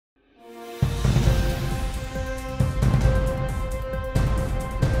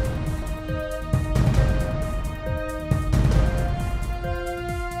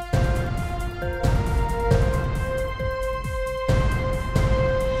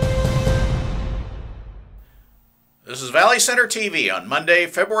This is Valley Center TV on Monday,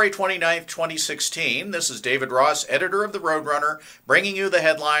 February 29th, 2016. This is David Ross, editor of the Roadrunner, bringing you the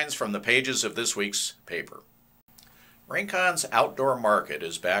headlines from the pages of this week's paper. Rincon's Outdoor Market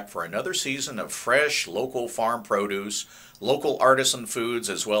is back for another season of fresh, local farm produce, local artisan foods,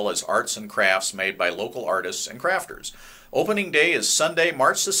 as well as arts and crafts made by local artists and crafters. Opening day is Sunday,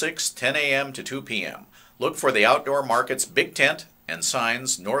 March the 6th, 10 a.m. to 2 p.m. Look for the Outdoor Market's big tent and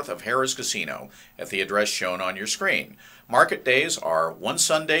signs north of Harrah's Casino at the address shown on your screen. Market days are one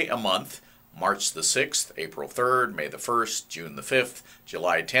Sunday a month, March the 6th, April 3rd, May the 1st, June the 5th,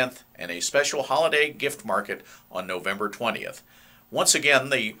 July 10th, and a special holiday gift market on November 20th. Once again,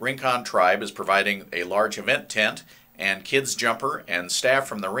 the Rincon Tribe is providing a large event tent and kids jumper and staff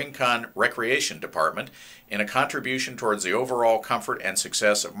from the Rincon Recreation Department in a contribution towards the overall comfort and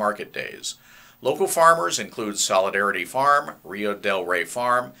success of market days. Local farmers include Solidarity Farm, Rio del Rey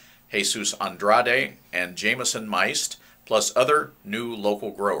Farm, Jesus Andrade, and Jameson Meist, plus other new local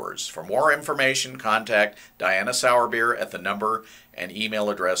growers. For more information, contact Diana Sourbeer at the number and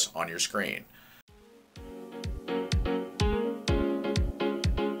email address on your screen.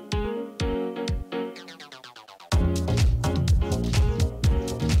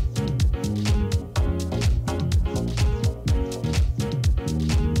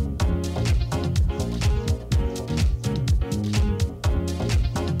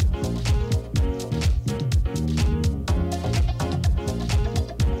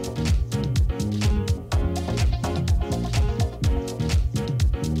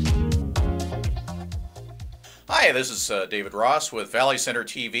 Hi, this is David Ross with Valley Center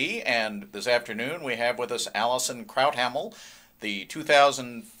TV, and this afternoon we have with us Allison Krauthamel, the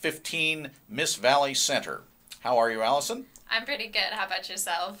 2015 Miss Valley Center. How are you, Allison? I'm pretty good. How about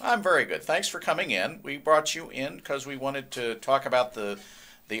yourself? I'm very good. Thanks for coming in. We brought you in because we wanted to talk about the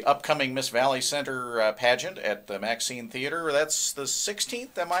upcoming Miss Valley Center pageant at the Maxine Theater. That's the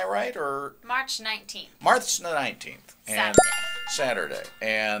 16th, am I right? Or March 19th. March the 19th. And Saturday.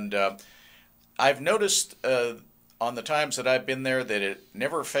 And I've noticed on the times that I've been there that it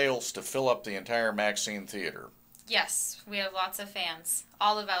never fails to fill up the entire Maxine Theater. Yes, we have lots of fans.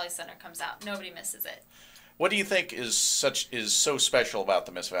 All of Valley Center comes out. Nobody misses it. What do you think is so special about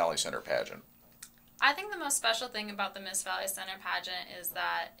the Miss Valley Center pageant? I think the most special thing about the Miss Valley Center pageant is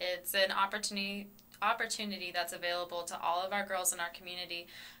that it's an opportunity that's available to all of our girls in our community,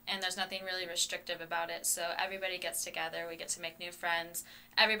 and there's nothing really restrictive about it. So everybody gets together, we get to make new friends,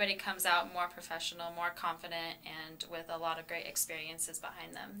 everybody comes out more professional, more confident, and with a lot of great experiences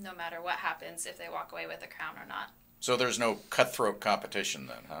behind them, no matter what happens, if they walk away with a crown or not. So there's no cutthroat competition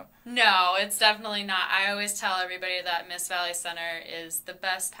then, huh? No, it's definitely not. I always tell everybody that Miss Valley Center is the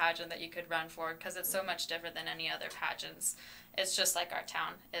best pageant that you could run for because it's so much different than any other pageants. It's just like our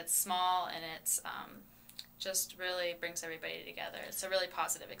town. It's small and it's just really brings everybody together. It's a really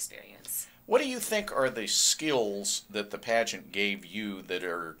positive experience. What do you think are the skills that the pageant gave you that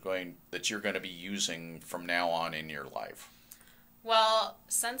you're going to be using from now on in your life? Well,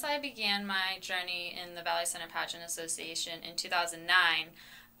 since I began my journey in the Valley Center Pageant Association in 2009,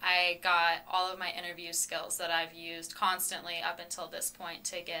 I got all of my interview skills that I've used constantly up until this point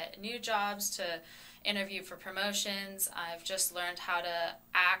to get new jobs, to interview for promotions. I've just learned how to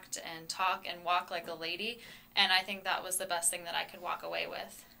act and talk and walk like a lady, and I think that was the best thing that I could walk away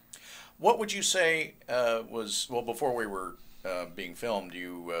with. What would you say before we were being filmed,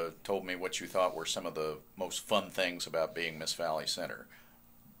 you told me what you thought were some of the most fun things about being Miss Valley Center.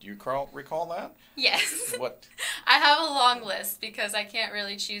 Do you recall that? Yes. What? I have a long list because I can't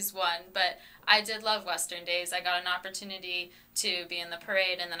really choose one, but I did love Western Days. I got an opportunity to be in the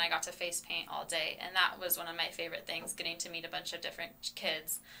parade, and then I got to face paint all day, and that was one of my favorite things, getting to meet a bunch of different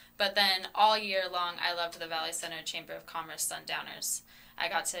kids. But then all year long, I loved the Valley Center Chamber of Commerce Sundowners. I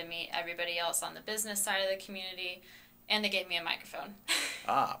got to meet everybody else on the business side of the community, and they gave me a microphone.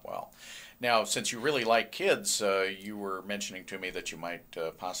 Well. Now, since you really like kids, you were mentioning to me that you might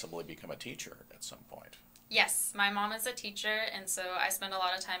possibly become a teacher at some point. Yes, my mom is a teacher, and so I spent a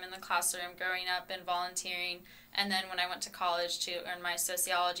lot of time in the classroom growing up and volunteering. And then when I went to college to earn my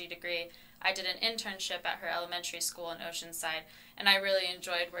sociology degree, I did an internship at her elementary school in Oceanside, and I really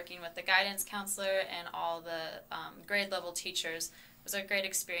enjoyed working with the guidance counselor and all the grade level teachers. It was a great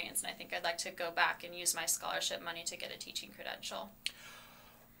experience, and I think I'd like to go back and use my scholarship money to get a teaching credential.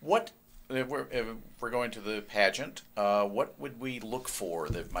 If we're going to the pageant, what would we look for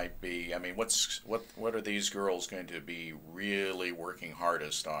that might be? I mean, what are these girls going to be really working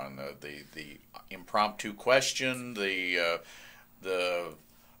hardest on? The impromptu question, the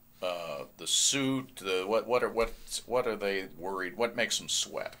suit. What are they worried? What makes them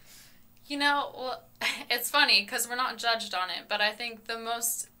sweat? Well, it's funny because we're not judged on it, but I think the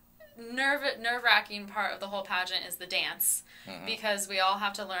most nerve-wracking part of the whole pageant is the dance, because we all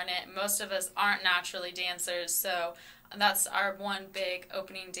have to learn it. Most of us aren't naturally dancers, so that's our one big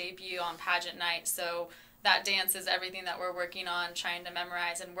opening debut on pageant night. So that dance is everything that we're working on, trying to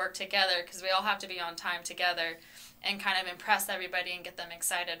memorize and work together, because we all have to be on time together and kind of impress everybody and get them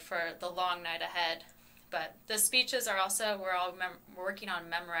excited for the long night ahead. But the speeches are also, we're all working on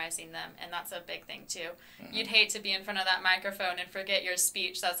memorizing them, and that's a big thing too. You'd hate to be in front of that microphone and forget your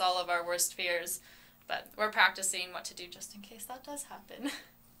speech. That's all of our worst fears. But we're practicing what to do just in case that does happen.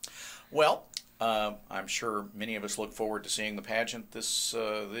 Well, I'm sure many of us look forward to seeing the pageant this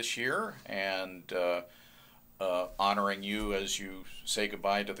year, and honoring you as you say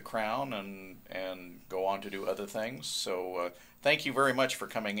goodbye to the crown and go on to do other things. So thank you very much for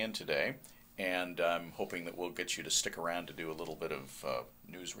coming in today. And I'm hoping that we'll get you to stick around to do a little bit of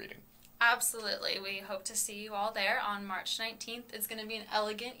news reading. Absolutely. We hope to see you all there on March 19th. It's going to be an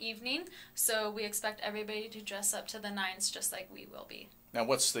elegant evening, so we expect everybody to dress up to the nines just like we will be. Now,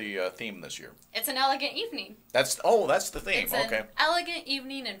 what's the theme this year? It's an elegant evening. That's the theme. It's okay. An elegant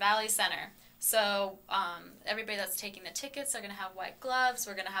evening in Valley Center. So everybody that's taking the tickets are going to have white gloves.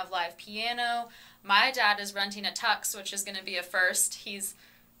 We're going to have live piano. My dad is renting a tux, which is going to be a first. He's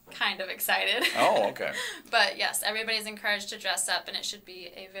kind of excited. Oh, okay. But yes, everybody's encouraged to dress up, and it should be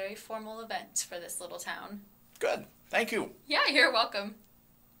a very formal event for this little town. Good. Thank you. Yeah, you're welcome.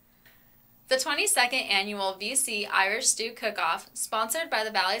 The 22nd Annual VC Irish Stew Cook-Off, sponsored by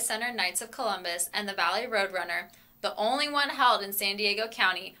the Valley Center Knights of Columbus and the Valley Roadrunner, the only one held in San Diego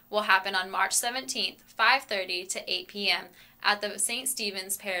County, will happen on March 17th, 5:30 to 8 p.m. at the St.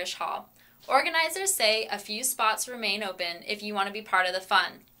 Stephen's Parish Hall. Organizers say a few spots remain open if you want to be part of the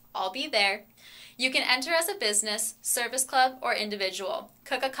fun. I'll be there. You can enter as a business, service club, or individual.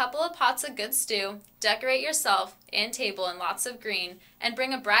 Cook a couple of pots of good stew, decorate yourself and table in lots of green, and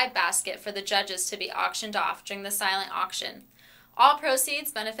bring a bride basket for the judges to be auctioned off during the silent auction. All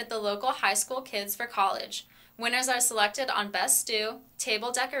proceeds benefit the local high school kids for college. Winners are selected on best stew,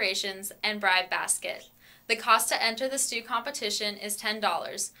 table decorations, and bride basket. The cost to enter the stew competition is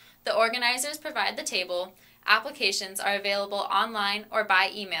 $10. The organizers provide the table. Applications are available online or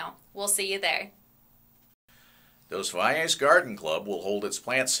by email. We'll see you there. Dos Valles Garden Club will hold its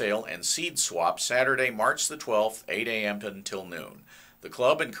plant sale and seed swap Saturday, March the 12th, 8 a.m. until noon. The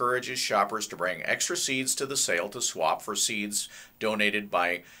club encourages shoppers to bring extra seeds to the sale to swap for seeds donated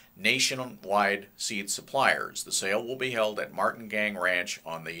by nationwide seed suppliers. The sale will be held at Martin Gang Ranch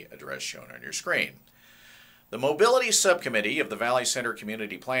on the address shown on your screen. The Mobility Subcommittee of the Valley Center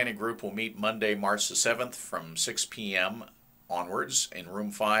Community Planning Group will meet Monday, March the 7th from 6 p.m. onwards in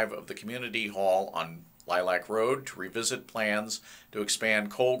Room 5 of the Community Hall on Lilac Road to revisit plans to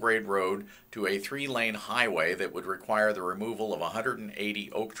expand Coalgrade Road to a 3-lane highway that would require the removal of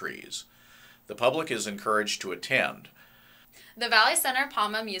 180 oak trees. The public is encouraged to attend. The Valley Center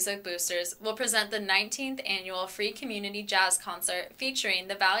Palma Music Boosters will present the 19th Annual Free Community Jazz Concert featuring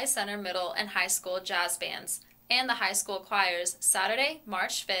the Valley Center Middle and High School Jazz Bands and the high school choirs Saturday,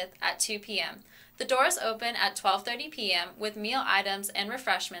 March 5th at 2 p.m. The doors open at 12:30 p.m. with meal items and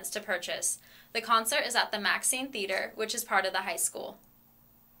refreshments to purchase. The concert is at the Maxine Theater, which is part of the high school.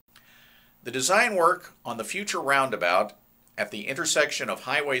 The design work on the future roundabout at the intersection of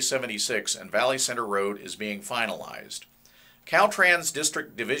Highway 76 and Valley Center Road is being finalized. Caltrans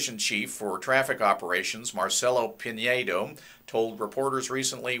District Division Chief for Traffic Operations, Marcelo Pinedo, told reporters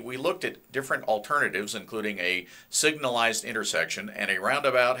recently, "We looked at different alternatives, including a signalized intersection, and a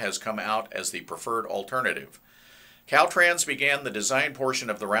roundabout has come out as the preferred alternative." Caltrans began the design portion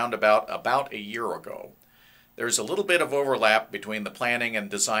of the roundabout about a year ago. "There's a little bit of overlap between the planning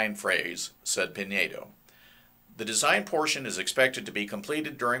and design phase," said Pinedo. The design portion is expected to be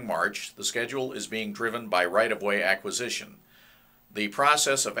completed during March. The schedule is being driven by right-of-way acquisition. The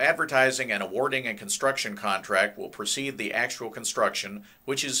process of advertising and awarding a construction contract will precede the actual construction,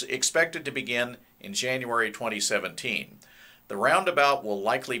 which is expected to begin in January 2017. The roundabout will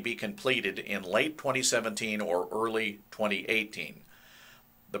likely be completed in late 2017 or early 2018.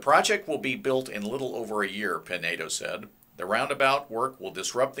 The project will be built in little over a year, Pinedo said. The roundabout work will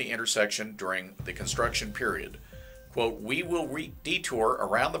disrupt the intersection during the construction period. Quote, "We will detour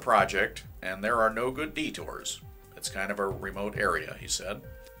around the project, and there are no good detours. It's kind of a remote area," he said.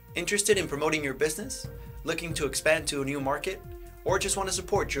 Interested in promoting your business? Looking to expand to a new market? Or just want to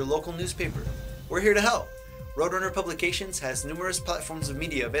support your local newspaper? We're here to help. Roadrunner Publications has numerous platforms of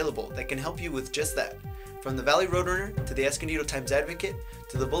media available that can help you with just that. from the Valley Roadrunner to the Escondido Times Advocate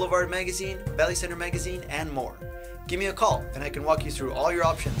to the Boulevard Magazine, Valley Center Magazine, and more. Give me a call and I can walk you through all your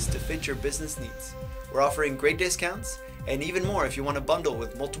options to fit your business needs. We're offering great discounts and even more if you want to bundle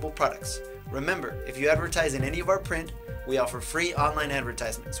with multiple products. Remember, if you advertise in any of our print, we offer free online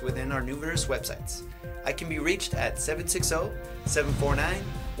advertisements within our numerous websites. I can be reached at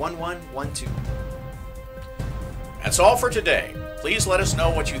 760-749-1112. That's all for today. Please let us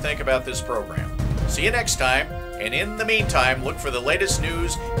know what you think about this program. See you next time, and in the meantime, look for the latest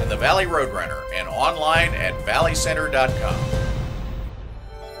news in the Valley Roadrunner and online at valleycenter.com.